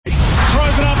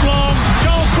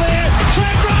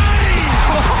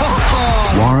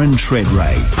Warren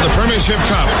Tredrea. The Premiership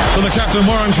Cup to the captain,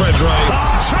 Warren Tredrea.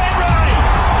 Tredrea!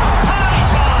 Party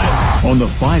time! On the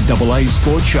 5AA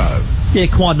Sports Show. Yeah,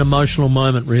 quite an emotional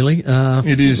moment, really.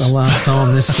 It is. The last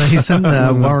time this season,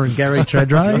 Warren Gary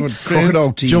Tredrea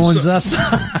Crocodile tears. joins us.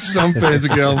 Some fans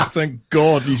are going, thank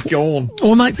God he's gone.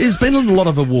 Well, mate, there's been a lot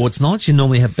of awards nights. You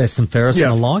normally have best and fairest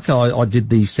and the like. I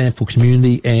did the Sandford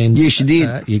Community and... Yes, you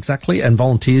did. Exactly, and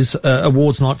Volunteers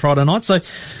awards night Friday night. So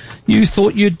you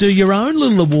thought you'd do your own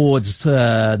little awards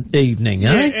evening,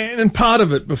 eh? Yeah, and part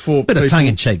of it before... Bit of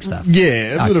tongue-in-cheek stuff.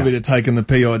 Yeah, a little bit of taking the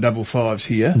PI double fives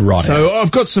here. Right. So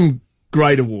I've got some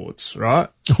great awards, right?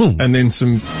 Ooh. And then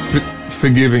some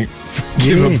forgivable.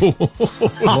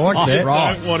 I like that.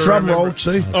 Right. Drum roll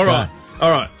too. All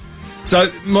right.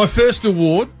 So my first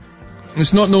award,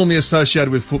 it's not normally associated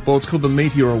with football. It's called the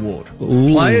Meteor Award. Ooh.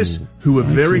 Players who were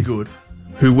very good,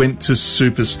 who went to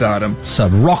superstardom. So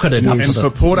rocketed up to And for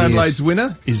Port Adelaide's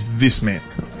winner is this man.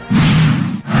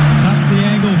 Cuts the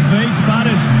angle, feeds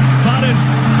Butters. Butters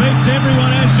beats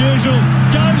everyone as usual.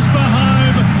 Goes for home.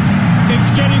 It's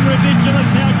getting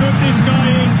ridiculous how good this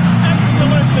guy is.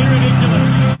 Absolutely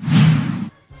ridiculous.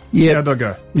 Yeah. How'd I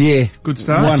go? Yeah. Good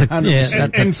start.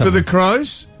 100%. And for the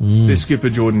Crows, their skipper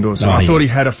Jordan Dawson. I thought he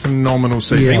had a phenomenal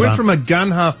season. Yeah. He went from a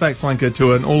gun halfback flanker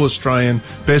to an All-Australian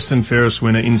best and fairest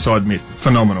winner inside mid.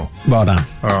 Phenomenal. Well done.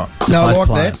 All right. No, I Both like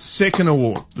players. that. Second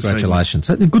award. this Congratulations.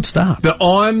 A good start. evening. The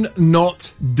I'm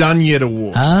Not Done Yet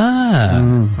award. Ah.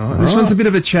 All right, this one's a bit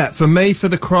of a chat. For me, for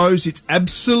the Crows, it's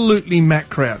absolutely Matt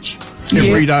Crouch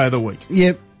every day of the week.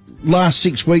 Yep. Last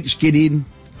 6 weeks, get in.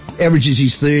 Averages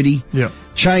his 30. Yeah.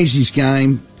 Changed his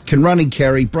game. Can run and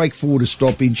carry. Break forward a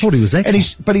stoppage. Thought he was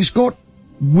excellent. But he's got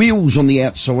wheels on the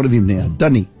outside of him now,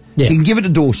 doesn't he? Yeah. He can give it to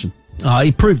Dawson.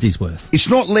 He proved his worth. It's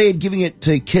not Laird giving it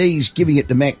to Keys, giving it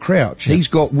to Matt Crouch. He's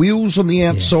got wheels on the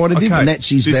outside of him, and that's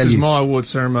his this value. is my award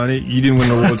ceremony. You didn't win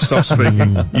the award. Stop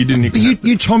speaking. You didn't But accept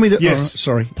you told me to... Yes.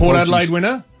 sorry. Port Apologies. Adelaide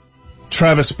winner,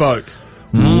 Travis Spoke.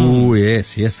 Oh,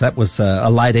 yes. That was a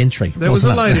late entry. That was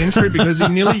a wasn't it? late entry because he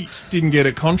nearly didn't get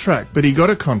a contract, but he got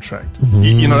a contract.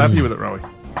 You're not happy with it, Rowie?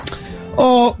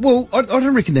 Oh, well, I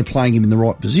don't reckon they're playing him in the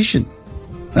right position,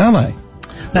 are they?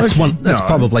 That's one. That's No.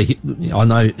 probably. I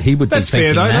know he would That's be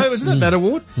thinking fair, though, that. though, isn't it, that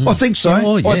award? I think so.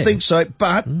 Oh, yeah. I think so.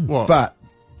 But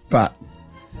I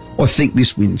think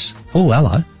this wins. Oh,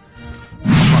 hello.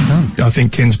 I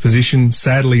think Ken's position,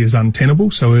 sadly, is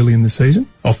untenable so early in the season,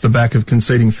 off the back of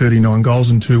conceding 39 goals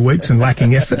in 2 weeks and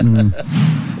lacking effort.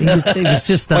 He was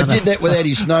just I starting. did that without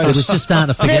his He notice. was just starting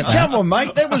to forget Now, that. come on,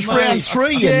 mate. That was round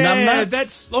 3, you Yeah,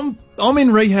 numbnut. I'm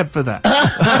in rehab for that.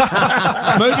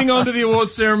 Moving on to the award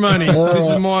ceremony. This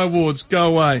is my awards. Go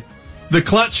away. The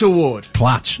Clutch Award.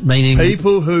 Clutch, meaning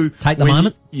People who Take the when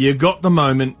moment? You got the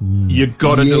moment. You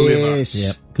got to deliver. Yes.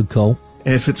 Yep, good call.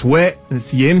 And if it's wet and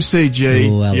it's the MCG, Oh,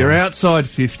 hello. you're outside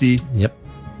 50. Yep.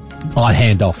 I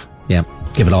hand off. Yep,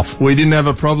 give it off. We didn't have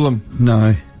a problem.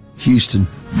 No. Houston.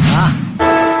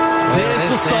 There's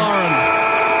the siren.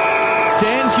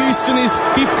 Dan Houston is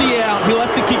 50 out. He'll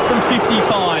have to kick from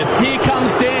 55. Here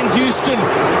comes Dan Houston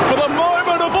for the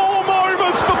moment of all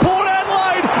moments for Port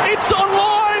Adelaide. It's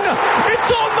online. It's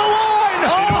on the line.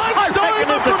 Punched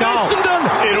over from Essendon.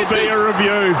 It'll be a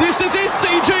review. This is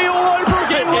SCG all over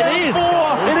again. It is.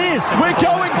 It is. We're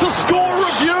going to score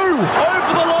review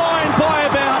over the line by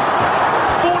about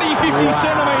 40, 50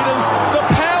 centimetres. The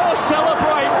Power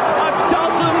celebrate a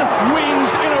dozen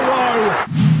wins in a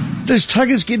row. Does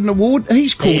Tuggers get an award?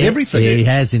 He's called everything. Yeah, he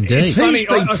has indeed. It's Funny,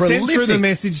 been I sent through the prolific.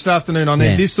 message this afternoon. I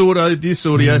need Yeah. this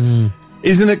audio.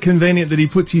 Isn't it convenient that he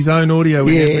puts his own audio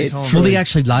in every time? Well, he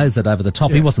actually layers it over the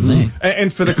top. He wasn't there.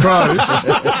 And for the Crows,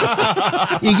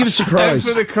 You give us a and Crows.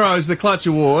 for the Crows, the Clutch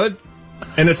Award,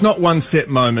 and it's not one set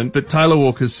moment, but Taylor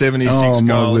Walker's 76 Oh, my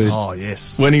goals. word. Oh,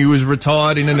 yes. When he was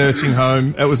retired in a nursing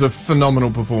home, it was a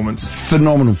phenomenal performance.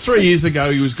 Phenomenal. 3 years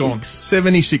ago, he was gone.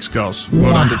 76 goals.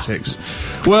 Well done to Tex.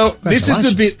 Well, this is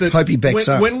the bit that Hope he backs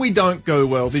up. when we don't go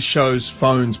well, this show's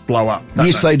phones blow up. don't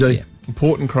Yes, they do. Yeah.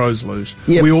 Important Crows lose.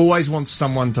 Yep. We always want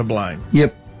someone to blame.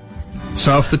 Yep.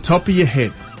 So off the top of your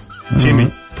head,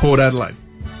 Timmy, Port Adelaide.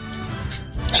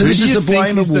 So this Who do is you the blame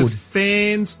think is award. the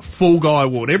fans' Fall Guy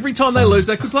Award. Every time they lose,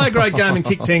 they could play a great game and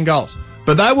kick 10 goals.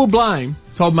 But they will blame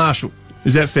Todd Marshall.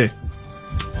 Is that fair?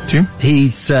 Tim?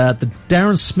 He's the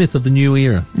Darren Smith of the new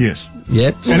era. Yes.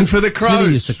 Yep. And for the Smithy Crows.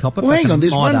 used to cop it. Well, back hang in on.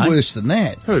 There's my one day. worse than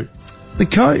that. Who? The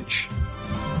coach.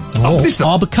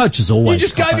 But coaches always. You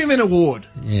just cop gave it. him an award.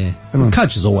 Yeah.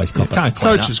 Coaches always cop it.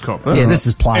 Coach's cop. Yeah, this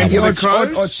is player. And for the I'd-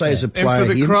 Crows? I'd say as a And player, for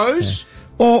the him. Crows?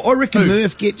 Oh, I reckon Who?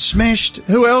 Murph gets smashed.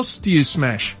 Who else do you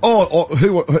smash? Oh,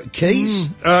 who? Keys?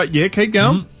 Yeah, keep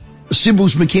going.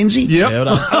 Sybil's McKenzie. Yep. Well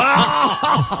done.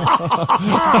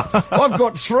 I've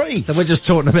got 3. So we're just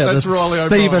talking about That's the Riley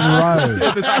Stephen O'Brien.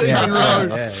 Rowe. The Stephen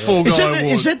Rowe Full Guy Award.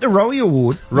 Is that the Rowie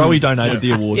Award? Rowie donated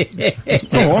the award.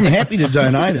 Oh, I'm happy to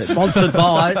donate it. Sponsored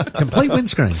by Complete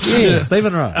Windscreens. Yeah.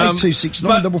 Stephen Rowe.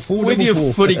 8269 But 44 with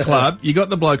your footy club, you got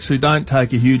the blokes who don't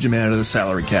take a huge amount of the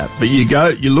salary cap. But you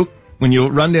look, when you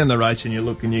run down the race and you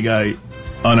look and you go,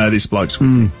 I know this bloke's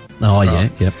good. Oh, yeah,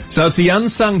 yep. So it's the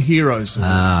Unsung Heroes Award.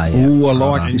 Ah, yeah. Oh, I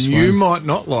like And this you one. might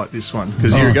not like this one,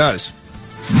 because here it goes.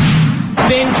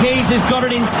 Ben Keys has got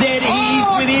it instead. He's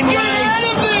within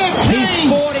range. He's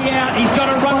 40 out. He's got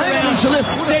to run around.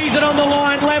 Sees it on the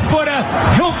line. Left footer.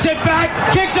 Hooks it back.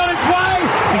 Kicks on its way.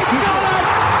 He's got it.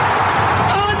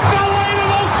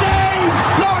 Unbelievable scenes.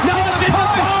 No, it's hit the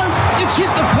post. It's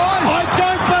hit the post. I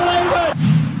don't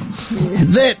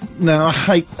believe it. I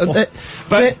hate that.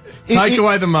 But take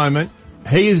away the moment.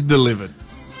 He is delivered.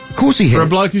 Of course he has. For a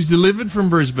bloke who's delivered from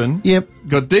Brisbane, Yep.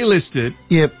 got delisted,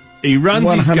 Yep. he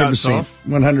runs his guts 100%. off.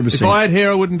 100%. If I had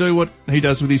hair, I wouldn't do what he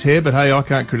does with his hair, but hey, I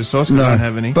can't criticise because I don't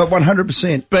have any. But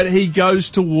 100%. But he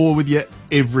goes to war with you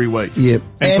every week. Yep.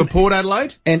 And for And- Port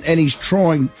Adelaide, And he's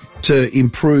trying to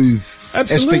improve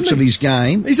Absolutely. aspects of his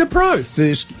game. he's a pro.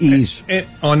 First is. And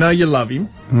I know you love him.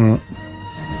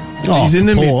 Oh, He's in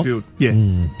the Paul. midfield. Yeah.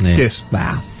 Yeah. Yes.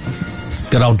 Wow.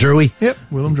 Good old Drewy. Yep.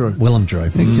 Willem Drew. Willem Drew.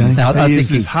 Okay. Now, I He think is as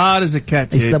he's hard as a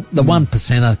cat's the head.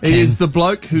 1%er. He is the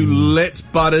bloke who lets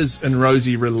Butters and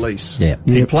Rosie release. Yeah.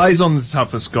 He Yep. plays on the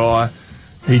toughest guy.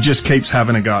 He just keeps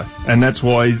having a go. And that's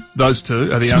why those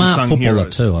two are the smart unsung footballer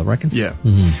heroes. too, I reckon. Yeah.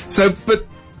 So, but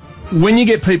when you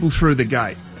get people through the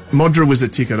gate, Modra was a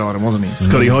ticket item, wasn't he?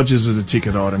 Scotty Hodges was a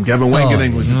ticket item. Gavin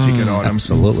Wanganeen was a ticket item.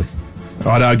 Absolutely.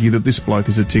 I'd argue that this bloke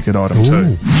is a ticket item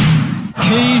too.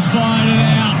 Keys find it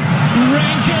out.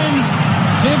 Rankin,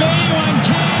 if anyone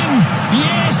can,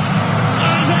 yes,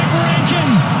 Isaac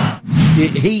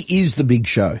Rankin. Yeah, he is the big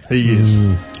show. He is.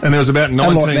 And there was about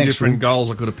 19 Maxwell. different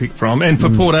goals I could have picked from. And for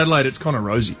Port Adelaide, it's Connor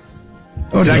Rosie.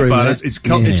 I'd Zach agree with Butters.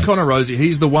 that. It's Connor Rosie.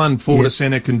 He's the one forward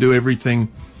centre, can do everything.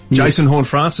 Jason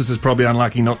Horne-Francis is probably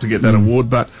unlucky not to get that award,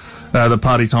 but the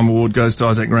Party Time Award goes to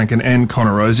Isaac Rankin and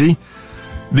Connor Rosie.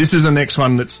 This is the next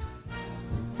one that's...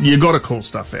 You got to call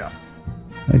stuff out.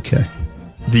 Okay.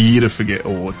 The Year to Forget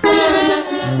Award.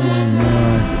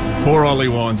 Poor Ollie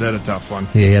Wines had a tough one.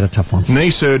 Yeah, he had a tough one. Knee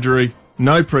surgery,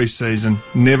 no pre-season,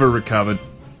 never recovered,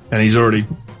 and he's already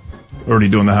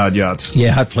doing the hard yards.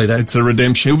 Yeah, hopefully that. It's a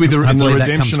redemption. He'll be in the Hopefully that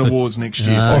redemption comes good. awards next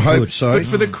year. I hope good. so. But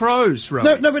for the Crows,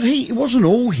 right? No, but it wasn't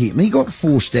all him. He got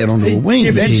forced out onto a wing.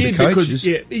 Yeah, but That's he the did coaches.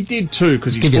 because he did too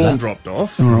because his Give you form that. dropped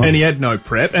off and he had no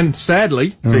prep. And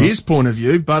sadly, for his point of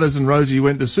view, Butters and Rosie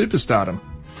went to superstardom.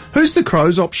 Who's the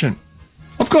Crows option?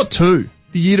 I've got 2.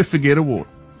 The Year to Forget award.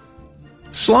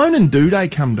 Sloan and Duday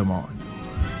come to mind.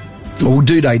 Well,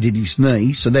 Duday did his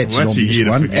knee, so that's Well, that's a an year obvious to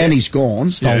one. forget. And he's gone.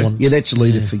 Stolen. Yeah, that's a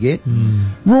lead to forget.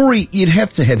 Rory, you'd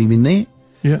have to have him in there.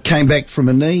 Yeah. Came back from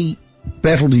a knee,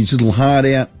 battled his little heart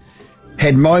out,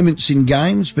 had moments in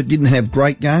games, but didn't have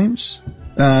great games.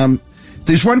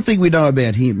 There's one thing we know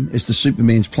about him, as the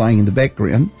Superman's playing in the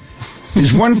background.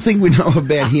 There's one thing we know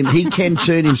about him. He can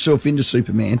turn himself into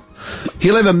Superman.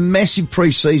 He'll have a massive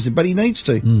pre-season, but he needs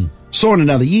to. Sign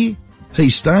another year.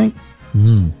 He's staying.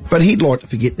 But he'd like to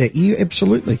forget that year,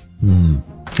 absolutely.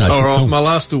 Okay, All right, cool. my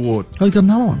last award. Oh, you got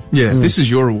another one. Yeah, this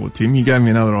is your award, Tim. You gave me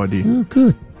another idea. Oh,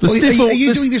 good. The Stiff Are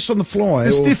you the- doing this on the fly? The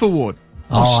or- Stiff Award.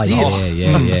 Oh, stiff.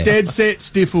 yeah. Dead Set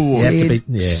Stiff You Award. have to be, Dead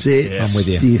yeah. set I'm with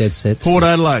you. stiff. Dead set. Port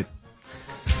Adelaide.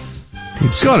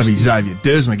 It's got to be Xavier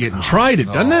Dersma getting traded,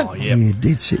 doesn't it? Yeah,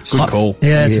 dead set. Good call.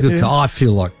 Yeah, it's a Yeah. good call. I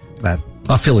feel like that.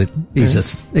 I feel it. He's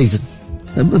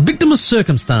a victim of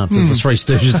circumstance, as the Three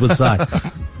Stooges would say.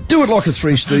 Do it like a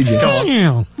Three Stooges.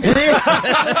 Yeah.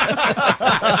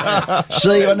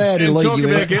 See, I know how to And lead talk you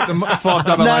about in. get the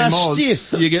 5AA Nah, Moz.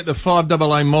 stiff. You get the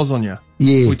 5AA Moz on you.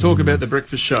 Yeah. We talk about the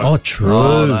breakfast show. Oh, true.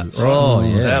 Oh,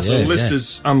 that's- yeah. The list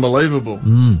is unbelievable.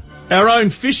 Our own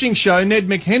fishing show, Ned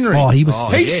McHenry. Oh, he was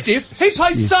He's stiff. stiff. He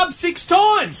played sub 6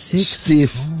 times.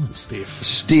 Stiff.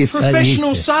 Stiff.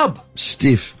 Professional stiff. sub.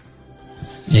 Stiff.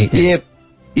 Yeah.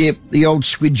 Yep. The old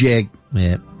squid jag.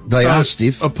 Yeah. They So, are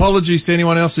stiff. Apologies to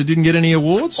anyone else who didn't get any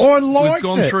awards. I like We've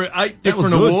gone that. through 8 That was different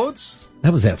good. awards.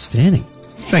 That was outstanding.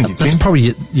 Thank you, That's Tim.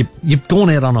 probably you've gone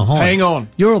out on a high. Hang on.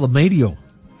 You're all the media.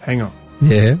 Hang on.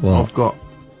 Yeah. Well. I've got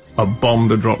a bomb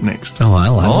to drop next. Oh,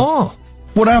 hello. Oh,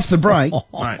 What, after the break?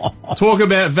 Mate, talk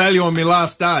about value on my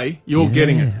last day. You're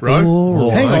getting it, right? Oh,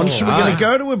 Hang on, okay. so we're going to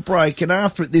go to a break, and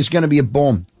after it, there's going to be a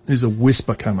bomb. There's a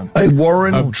whisper coming. A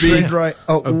Warren, A big- Tredrea.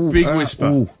 A big whisper.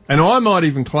 Ooh. And I might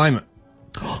even claim it.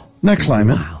 No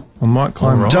claimant. I might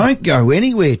climb right. Don't go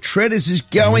anywhere. Treaders is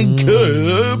going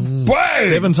bang!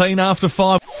 17 after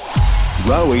 5.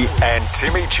 Rowie and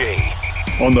Timmy G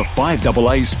on the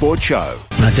 5AA Sports Show.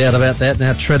 No doubt about that.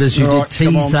 Now, Treaders, you All right, did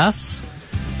tease us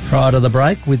prior to the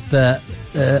break with a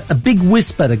big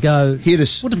whisper to go. Hit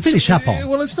us. Well, to finish up on.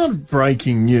 Well, it's not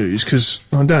breaking news because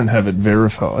I don't have it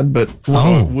verified, but what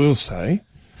I will say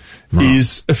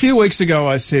is a few weeks ago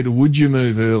I said, would you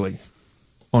move early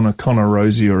on a Connor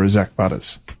Rozee or a Zach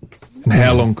Butters? And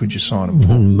how long could you sign him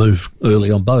for? Move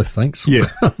early on both, thanks. Yeah.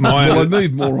 Well, I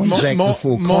moved more on Zach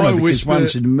before Connor because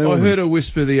one's in I Melbourne. heard a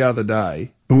whisper the other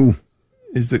day Ooh.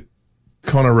 is that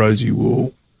Connor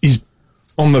Rozee is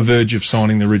on the verge of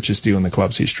signing the richest deal in the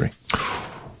club's history.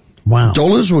 Wow.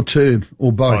 Dollars or term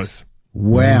or both?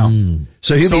 Wow.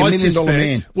 So he'll be $1 million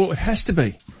man. Well, it has to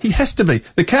be. He has to be.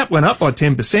 The cap went up by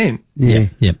 10%. Yeah.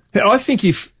 Yep. I think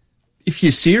if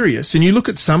you're serious and you look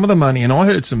at some of the money, and I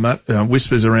heard some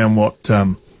whispers around what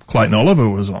Clayton Oliver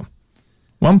was on,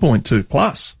 1.2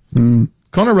 plus.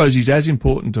 Connor Rozee's as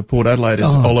important to Port Adelaide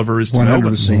as Oliver is to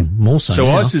Melbourne. 100%. More so. So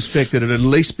now. I suspect that it'd at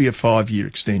least be a 5-year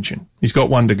extension. He's got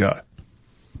one to go.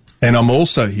 And I'm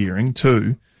also hearing,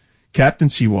 too,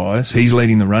 captaincy-wise, he's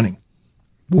leading the running.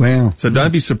 Wow. So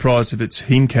don't be surprised if it's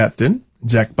him captain,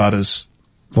 Zach Butters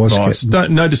vice.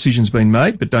 captain. No decision's been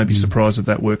made, but don't be surprised if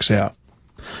that works out.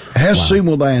 How soon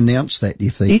will they announce that, do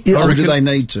you think? I Or do reckon- they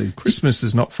need to? Christmas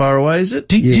is not far away, is it?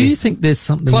 Do you think there's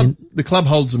something The club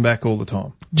holds them back all the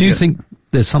time. do you think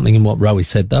there's something in what Rowie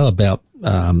said, though, about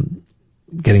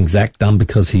getting Zach done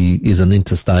because he is an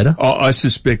interstater? I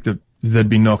suspect that they'd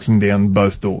be knocking down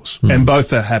both doors. And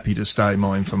both are happy to stay,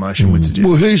 my information would suggest.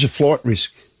 Well, who's a flight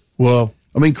risk? Well,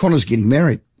 I mean, Connor's getting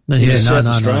married. No, He's yeah, a South no.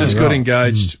 Australian. just got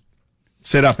engaged,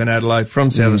 set up in Adelaide from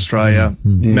South Australia,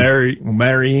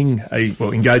 marrying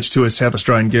engaged to a South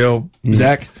Australian girl.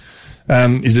 Zach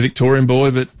is a Victorian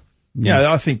boy, but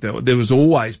I think that there was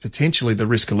always potentially the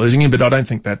risk of losing him, but I don't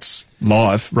think that's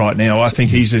live right now. I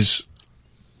think he's as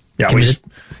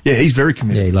he's very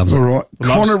committed. Yeah, he loves All it. right.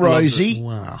 Connor Rozee,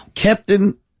 Wow.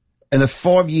 captain, and a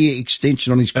 5-year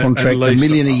extension on his contract, At least, $1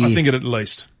 million a year. I think at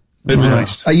least. At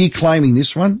least. Are you claiming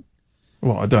this one?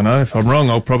 Well, I don't know. If I'm wrong,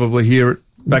 I'll probably hear it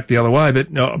back the other way.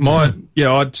 But no,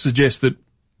 I'd suggest that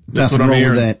that's Nothing what I'm wrong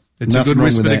hearing. with that. It's Nothing a good wrong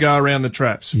whisper with to that. go around the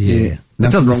traps. Yeah. It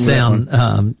Nothing doesn't wrong with that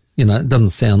sound, it doesn't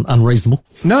sound unreasonable.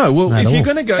 No, well, Not if at you're all.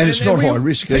 going to go... And it's not high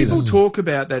risk People either. talk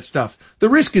about that stuff. The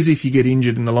risk is if you get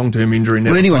injured in a long-term injury.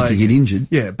 Well, anyone can get injured.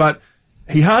 Yeah, but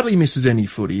he hardly misses any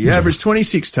footy. He averaged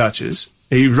 26 touches.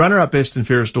 He was runner-up best and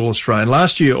fairest All-Australian.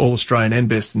 Last year, All-Australian and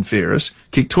best and fairest.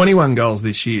 Kicked 21 goals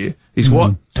this year. He's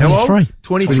what? How old? 23.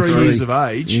 23 years of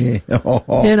age. Yeah.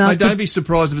 Yeah, no, Hey, don't be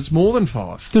surprised if it's more than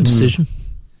 5. good decision.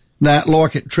 Nah,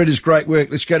 like it. Treader's great work.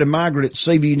 Let's go to Margaret at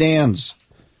Seaview Downs.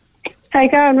 How you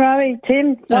going, Rowie?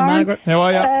 Tim? Hey, Warren? Margaret. How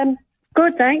are you?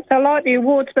 Good, thanks. I like the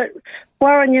awards, but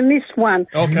Warren, you missed one.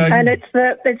 Okay. And it's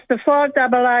the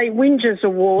 5AA Whingers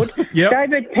Award. Yep.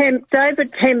 David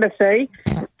Pemberthy,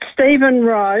 Stephen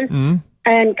Rowe,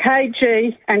 and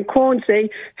KG and Cornsey,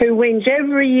 who whinge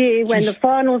every year when the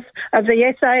finals of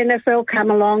the SANFL come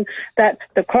along that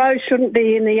the Crows shouldn't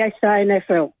be in the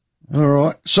SANFL. All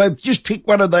right. So just pick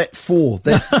one of that 4. Who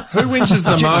whinges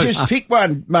the most? Just pick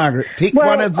one, Margaret. Pick Well,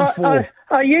 one of the 4.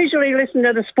 I usually listen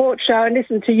to the sports show and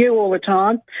listen to you all the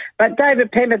time, but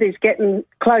David Pemberthy's getting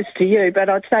close to you, but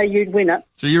I'd say you'd win it.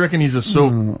 So you reckon he's a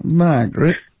sook?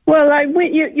 Margaret. Well,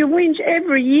 you whinge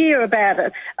every year about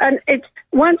it, and it's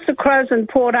once the Crows and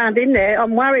Port aren't in there,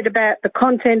 I'm worried about the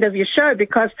content of your show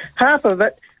because half of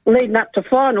it leading up to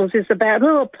finals is about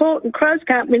Port and Crows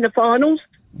can't win the finals.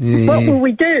 Yeah. What will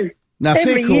we do? No, fair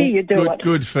Every call. year you do it.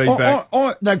 Good feedback.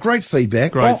 No, great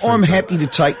feedback. Great I'm feedback. happy to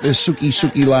take the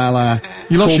Suki La La.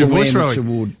 You lost Call your the voice, Wambits Rowie.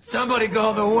 Award. Somebody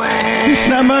call the Wham!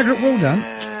 No, Margaret, well done.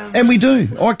 And we do.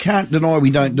 I can't deny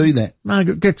we don't do that.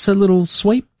 Margaret gets a little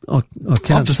sweep. I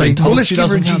can't just see. been told Well, let's she give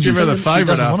her doesn't a want Give her the She favourite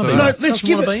doesn't want to after be. No, that. let's Doesn't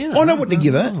give wanna it. be in it. I know what to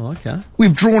give her. Oh, okay.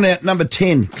 We've drawn out number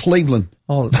 10, Cleveland.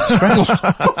 Oh, scratch.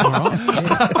 All right.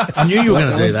 Yeah. I knew you were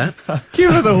going to do that.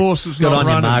 Give her the horse that's Good not on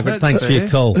you, running. Margaret. That's Thanks for your fair.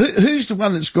 call. Who's the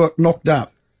one that's got knocked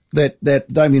up that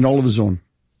Damien Oliver's on?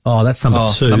 Oh, that's number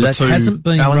 2. number That 2, hasn't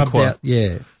been Alan rubbed Qua. out.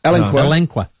 Yeah. Alan Qua.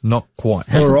 Alanqua. Not quite. All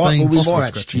Hasn't right, been well,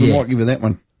 scratched. we Yeah. might give her that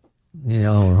one. Yeah,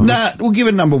 all right. Nah, we'll give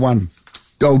her number 1,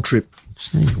 Gold Trip.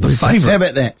 The How favourite.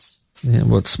 about that? Yeah,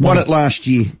 well, it's Won it last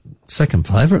year, second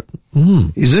favourite.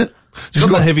 is it? It's got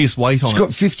the heaviest weight on It's it.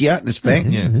 got 58 in its back.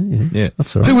 Yeah.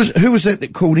 That's all right. Who was that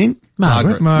called in?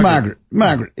 Margaret. Margaret.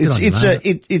 Good on you,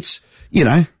 Margaret. It's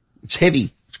it's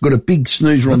heavy. It's got a big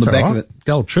snoozer on the That's back all of right. it.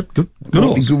 Gold trip. Good Might be a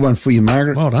horse. good one for you,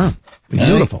 Margaret. Well done.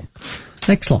 Beautiful.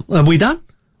 Excellent. Are we done?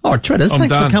 All right, Tredders,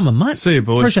 thanks done. for coming, mate. See you,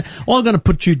 boys. Appreciate it. I'm going to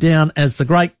put you down as the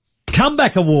Great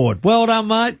Comeback Award. Well done,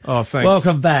 mate. Oh, thanks.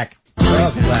 Welcome back.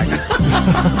 Welcome back.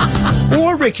 Well,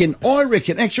 I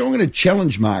reckon, actually, I'm going to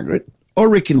challenge Margaret. I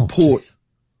reckon Port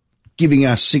giving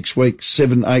us 6 weeks,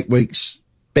 7, 8 weeks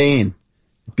ban.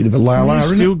 A bit of a la-la, He's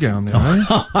isn't still it? going there,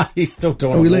 eh? He's still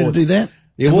doing Are we awards. allowed to do that?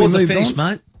 The Have we awards are moved finished, on?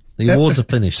 mate. The awards are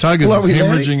finished. Tuggers Well, are is we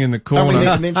allowed hemorrhaging in the Oh, we need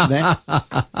corner. to mention that.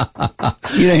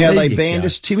 You know how There they you banned go.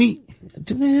 us, Timmy?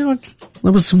 There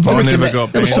was some I never that-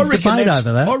 got there was banned. some I reckon debate that's-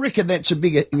 over that. I reckon that's a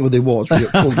bigger. Well, there was.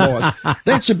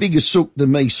 That's a bigger sook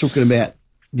than me sooking about.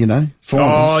 Oh,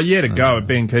 Finals. yeah, to go at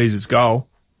Ben Keys' goal.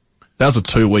 That was a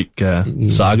 2-week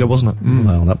saga, wasn't it?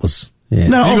 Well, that was... Yeah.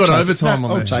 No, You I'll got take overtime it.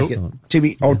 on I'll that, take Sook. it.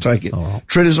 Timmy, I'll take it.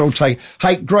 Treaders, I'll take it.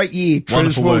 Hey, great year.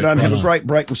 Treaders, Wonderful well work. done. Have a Well great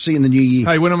break. We'll see you in the new year.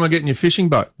 Hey, when am I getting your fishing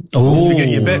boat? Oh. You forget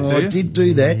your bet, do I you? did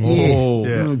do that, yeah.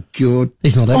 Oh, God.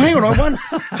 He's not Oh, having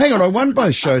hang on, I won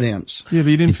both showdowns. Yeah, but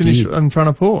you didn't finish in front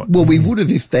of Port. Well, we would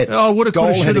have if that Oh, woulda, goal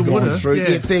coulda, had shoulda, gone woulda. through. Yeah.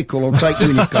 Yeah, fair call. I'll take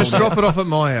winning goal. Just drop it off at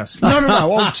my house. No,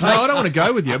 I'll take No, I don't want to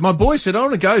go with you. My boy said, I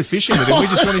want to go fishing with him. We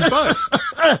just want his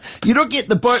boat. You're not getting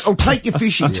the boat. I'll take your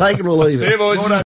fishing. Take it or leave it. See you, boys. Well done.